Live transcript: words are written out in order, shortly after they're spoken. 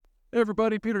Hey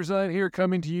everybody, Peter Zeihan here,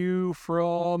 coming to you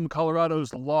from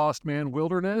Colorado's Lost Man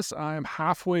Wilderness. I'm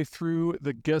halfway through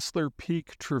the Gessler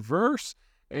Peak Traverse,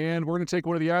 and we're going to take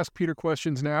one of the Ask Peter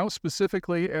questions now.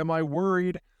 Specifically, am I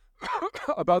worried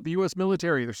about the U.S.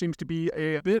 military? There seems to be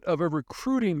a bit of a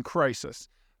recruiting crisis.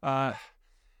 The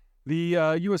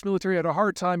U.S. military had a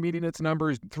hard time meeting its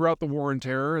numbers throughout the War on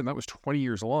Terror, and that was 20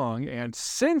 years long. And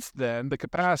since then, the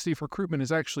capacity for recruitment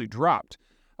has actually dropped.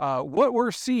 What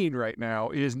we're seeing right now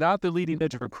is not the leading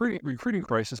edge of a recruiting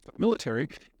crisis, but military.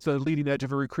 It's the leading edge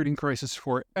of a recruiting crisis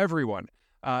for everyone.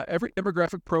 Every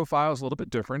demographic profile is a little bit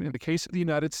different. In the case of the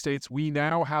United States, we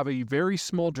now have a very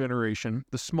small generation,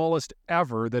 the smallest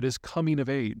ever, that is coming of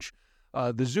age.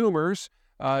 The Zoomers,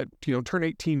 turn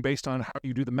 18 based on how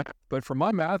you do the math. But for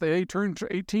my math, they turned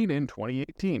 18 in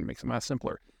 2018. Makes the math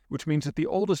simpler, which means that the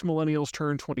oldest millennials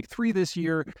turn 23 this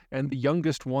year, and the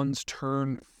youngest ones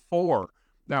turn 4.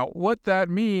 Now, what that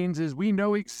means is we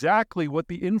know exactly what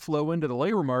the inflow into the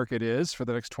labor market is for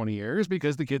the next 20 years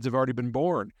because the kids have already been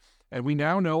born. And we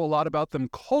now know a lot about them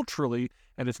culturally,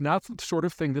 and it's not the sort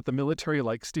of thing that the military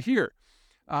likes to hear.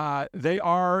 They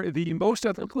are the most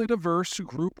ethnically diverse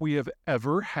group we have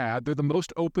ever had. They're the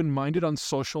most open-minded on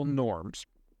social norms.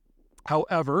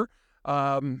 However,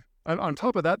 and on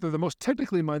top of that, they're the most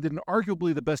technically minded and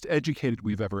arguably the best educated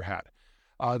we've ever had.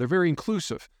 They're very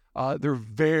inclusive. They're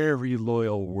very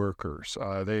loyal workers.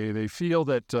 They feel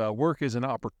that work is an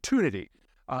opportunity,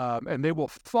 and they will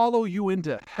follow you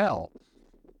into hell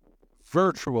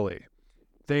virtually.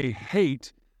 They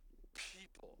hate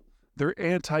people. They're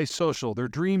antisocial. Their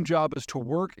dream job is to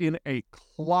work in a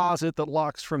closet that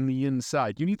locks from the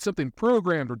inside. You need something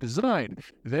programmed or designed.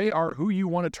 They are who you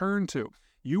want to turn to.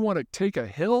 You want to take a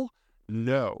hill?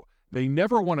 No. They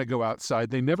never want to go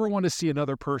outside. They never want to see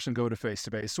another person go to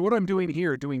face-to-face. So what I'm doing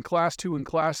here, doing Class 2 and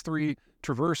Class 3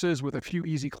 traverses with a few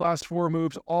easy Class 4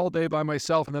 moves all day by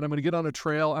myself, and then I'm going to get on a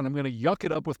trail, and I'm going to yuck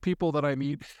it up with people that I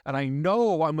meet, and I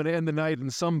know I'm going to end the night in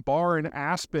some bar in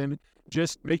Aspen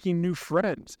just making new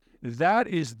friends. That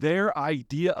is their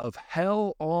idea of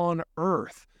hell on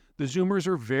earth. The Zoomers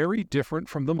are very different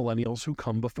from the millennials who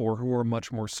come before, who are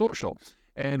much more social.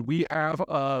 And we have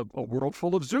a world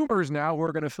full of Zoomers now who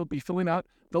are going to be filling out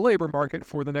the labor market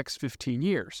for the next 15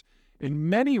 years. In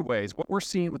many ways, what we're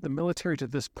seeing with the military to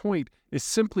this point is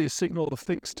simply a signal of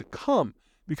things to come.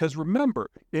 Because remember,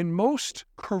 in most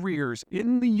careers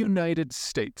in the United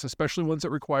States, especially ones that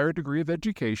require a degree of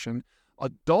education,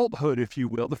 adulthood, if you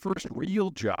will, the first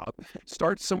real job,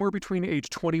 starts somewhere between age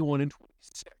 21 and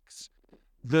 26.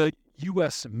 The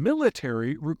U.S.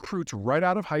 military recruits right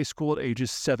out of high school at ages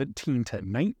 17 to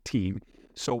 19.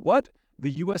 So what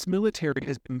the U.S. military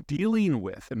has been dealing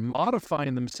with and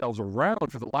modifying themselves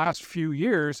around for the last few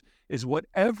years is what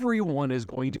everyone is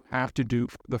going to have to do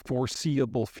for the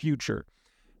foreseeable future.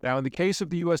 Now, in the case of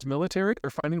the U.S. military,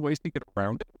 they're finding ways to get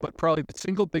around it, but probably the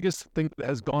single biggest thing that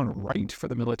has gone right for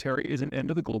the military is an end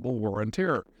to the global war on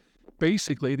terror.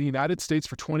 Basically, the United States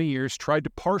for 20 years tried to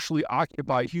partially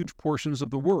occupy huge portions of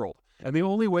the world. And the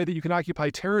only way that you can occupy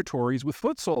territory is with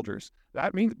foot soldiers.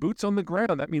 That means boots on the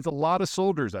ground. That means a lot of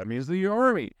soldiers. That means the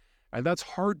army. And that's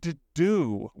hard to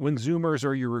do when Zoomers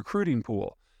are your recruiting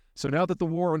pool. So now that the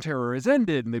war on terror has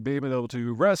ended and they've been able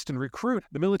to rest and recruit,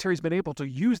 the military's been able to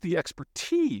use the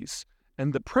expertise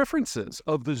and the preferences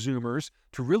of the Zoomers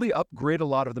to really upgrade a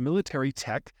lot of the military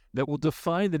tech that will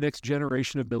define the next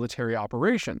generation of military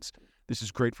operations. This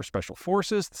is great for special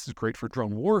forces. This is great for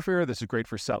drone warfare. This is great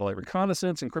for satellite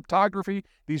reconnaissance and cryptography.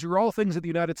 These are all things that the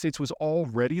United States was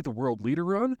already the world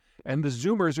leader on, and the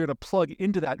Zoomers are going to plug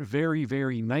into that very,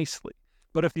 very nicely.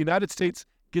 But if the United States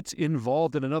gets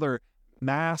involved in another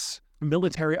mass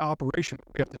military operation,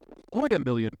 we have to deploy 1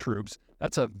 million troops,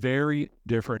 that's a very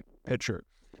different picture.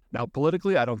 Now,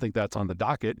 politically, I don't think that's on the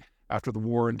docket. After the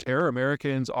war on terror,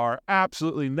 Americans are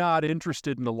absolutely not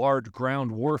interested in a large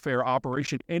ground warfare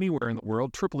operation anywhere in the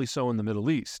world, triply so in the Middle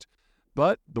East.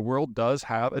 But the world does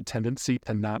have a tendency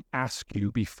to not ask you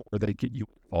before they get you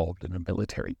involved in a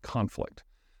military conflict.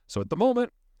 So at the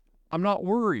moment, I'm not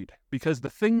worried because the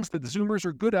things that the Zoomers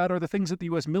are good at are the things that the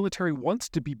U.S. military wants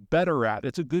to be better at.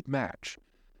 It's a good match.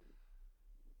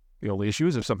 The only issue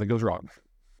is if something goes wrong.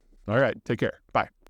 All right, take care. Bye.